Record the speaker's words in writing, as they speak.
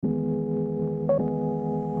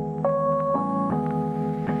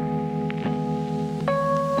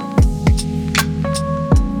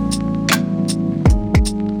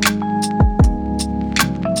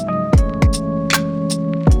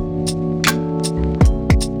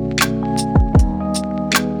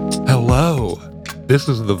This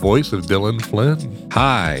is the voice of Dylan Flynn.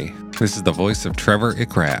 Hi, this is the voice of Trevor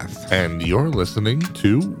Ickrath. And you're listening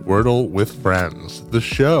to Wordle with Friends, the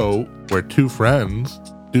show where two friends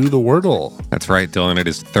do the Wordle. That's right, Dylan. It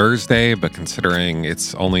is Thursday, but considering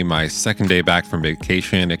it's only my second day back from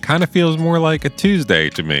vacation, it kind of feels more like a Tuesday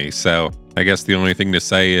to me. So I guess the only thing to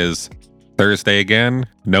say is Thursday again,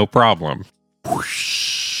 no problem.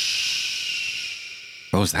 Whoosh.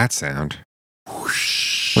 What was that sound?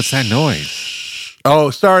 Whoosh. What's that noise?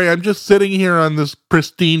 Oh, sorry. I'm just sitting here on this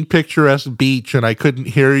pristine, picturesque beach, and I couldn't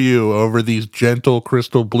hear you over these gentle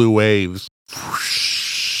crystal blue waves.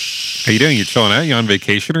 How you doing? You chilling out? You on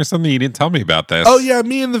vacation or something? You didn't tell me about this. Oh, yeah.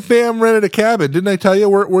 Me and the fam rented a cabin. Didn't I tell you?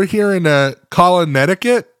 We're here in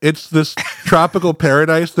Connecticut. It's this tropical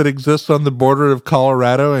paradise that exists on the border of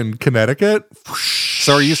Colorado and Connecticut.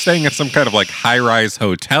 So are you staying at some kind of like high-rise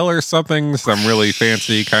hotel or something? Some really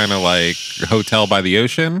fancy kind of like hotel by the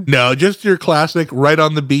ocean? No, just your classic right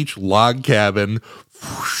on the beach log cabin.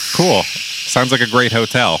 Cool. Sounds like a great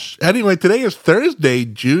hotel. Anyway, today is Thursday,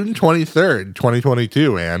 June 23rd,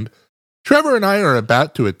 2022, and Trevor and I are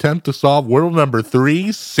about to attempt to solve Wordle number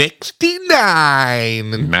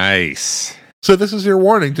 369. Nice. So this is your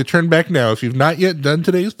warning to turn back now if you've not yet done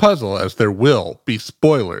today's puzzle, as there will be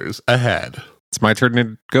spoilers ahead. It's my turn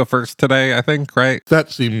to go first today, I think, right? That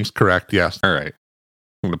seems correct, yes. All right.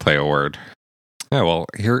 I'm going to play a word. Yeah, well,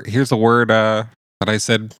 here's a word that I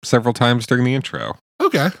said several times during the intro.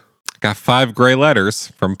 Okay. Got 5 gray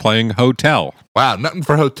letters from playing hotel. Wow, nothing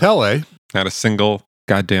for hotel, eh? Not a single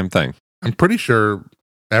goddamn thing. I'm pretty sure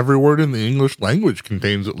every word in the English language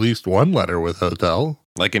contains at least one letter with hotel.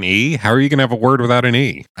 Like an E? How are you going to have a word without an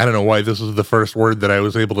E? I don't know why this is the first word that I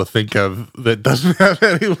was able to think of that doesn't have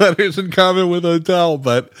any letters in common with hotel,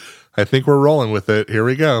 but I think we're rolling with it. Here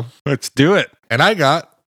we go. Let's do it. And I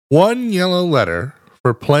got 1 yellow letter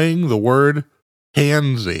for playing the word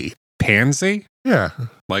pansy. Pansy? Yeah.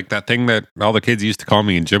 Like that thing that all the kids used to call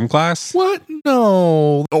me in gym class? What?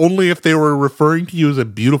 No. Only if they were referring to you as a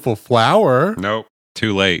beautiful flower. Nope.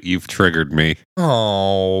 Too late. You've triggered me.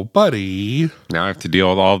 Oh, buddy. Now I have to deal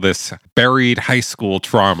with all this buried high school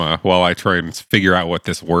trauma while I try and figure out what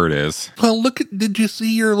this word is. Well, did you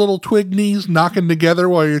see your little twig knees knocking together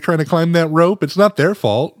while you're trying to climb that rope? It's not their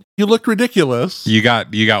fault. You looked ridiculous. You got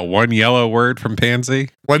 1 yellow word from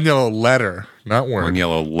pansy? 1 yellow letter, not word. 1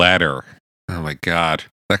 yellow letter. Oh my God.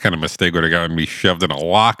 That kind of mistake would have gotten me shoved in a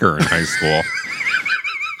locker in high school.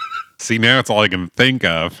 See, now it's all I can think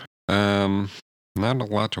of. Not a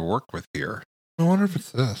lot to work with here. I wonder if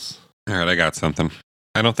it's this. All right, I got something.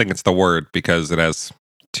 I don't think it's the word because it has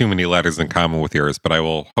too many letters in common with yours, but I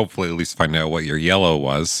will hopefully at least find out what your yellow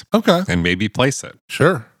was. Okay. And maybe place it.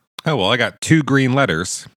 Sure. Oh, well, I got 2 green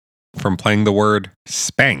letters from playing the word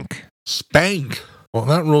spank. Spank. Well,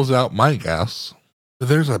 that rules out my guess.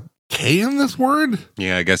 There's a K in this word?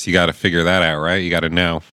 Yeah, I guess you got to figure that out, right? You got to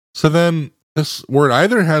know. So then this word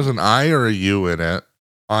either has an I or a U in it.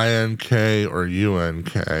 I-N-K or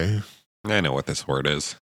U-N-K. I know what this word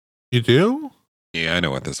is. You do? Yeah, I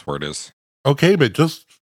know what this word is. Okay, but just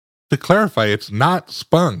to clarify, it's not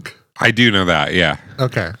spunk. I do know that, yeah.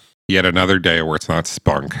 Okay. Yet another day where it's not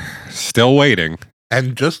spunk. Still waiting.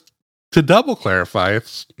 And just to double clarify,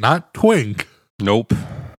 it's not twink. Nope.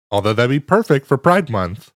 Although that'd be perfect for Pride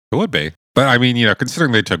Month. It would be. But I mean,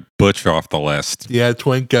 considering they took Butch off the list. Yeah,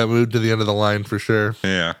 twink got moved to the end of the line for sure.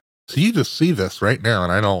 Yeah. So you just see this right now,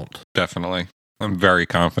 and I don't. Definitely. I'm very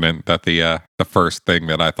confident that the first thing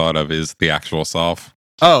that I thought of is the actual solve.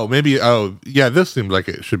 Oh, maybe. Oh, yeah, this seems like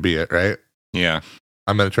it should be it, right? Yeah.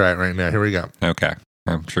 I'm going to try it right now. Here we go. Okay.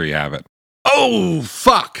 I'm sure you have it. Oh,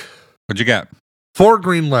 fuck. What'd you get? 4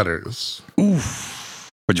 green letters. Oof.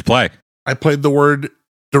 What'd you play? I played the word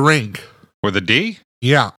drink. With a D?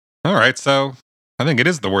 Yeah. All right. So I think it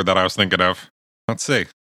is the word that I was thinking of. Let's see.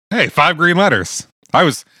 Hey, 5 green letters. I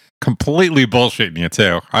was completely bullshitting you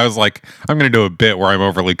too. I was like, I'm going to do a bit where I'm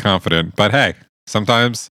overly confident, but hey,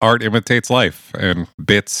 sometimes art imitates life and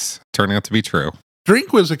bits turn out to be true.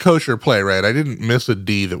 Drink was a kosher play, right? I didn't miss a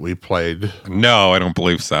D that we played. No, I don't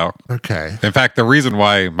believe so. Okay. In fact, the reason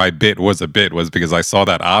why my bit was a bit was because I saw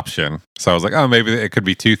that option. So I was like, oh, maybe it could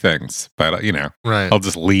be 2 things, but right. I'll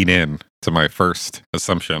just lean in to my first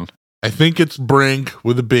assumption. I think it's brink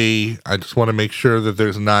with a B. I just want to make sure that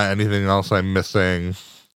there's not anything else I'm missing.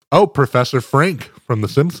 Oh, Professor Frank from The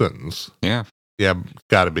Simpsons. Yeah. Yeah,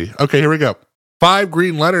 gotta be. Okay, here we go. 5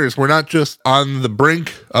 green letters. We're not just on the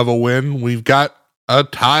brink of a win. We've got a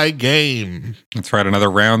tie game. That's right.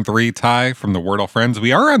 Another round 3 tie from the Wordle Friends.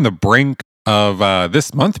 We are on the brink of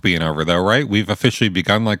this month being over, though, right? We've officially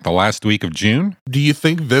begun like the last week of June. Do you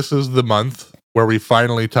think this is the month where we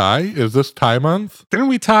finally tie? Is this tie month? Didn't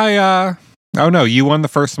we tie? Oh no, you won the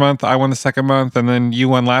first month, I won the second month, and then you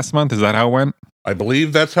won last month. Is that how it went? I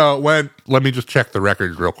believe that's how it went. Let me just check the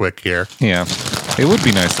records real quick here. Yeah, it would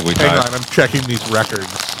be nice if we tied. Hang on, I'm checking these records.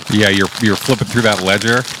 Yeah, you're flipping through that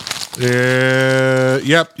ledger.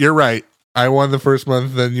 Yep, you're right. I won the first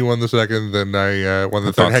month, then you won the second, then I won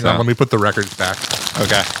the third. Hang on, let me put the records back.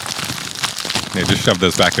 Okay. Yeah, just shove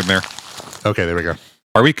those back in there. Okay, there we go.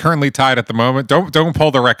 Are we currently tied at the moment? Don't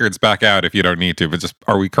pull the records back out if you don't need to, but just,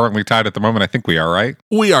 are we currently tied at the moment? I think we are, right?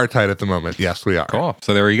 We are tied at the moment. Yes, we are. Cool.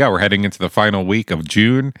 So there you go. We're heading into the final week of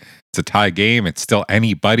June. It's a tie game. It's still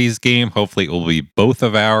anybody's game. Hopefully it will be both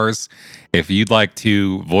of ours. If you'd like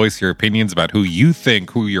to voice your opinions about who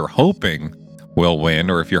you're hoping will win,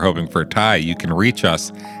 or if you're hoping for a tie, you can reach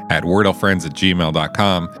us at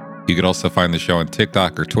wordlefriends@gmail.com. You could also find the show on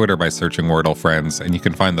TikTok or Twitter by searching Wordle Friends, and you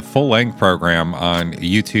can find the full-length program on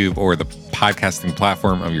YouTube or the podcasting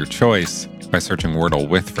platform of your choice by searching Wordle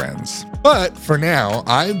with Friends. But for now,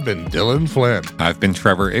 I've been Dylan Flynn. I've been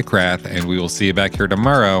Trevor Ickrath, and we will see you back here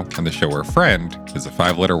tomorrow on the show where friend is a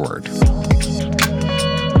 5-letter word.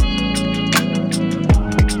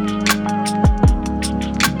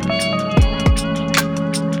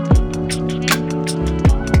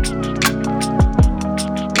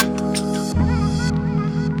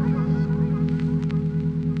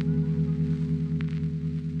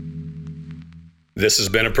 This has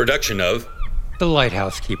been a production of The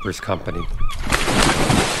Lighthouse Keepers Company.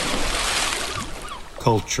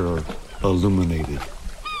 Culture illuminated.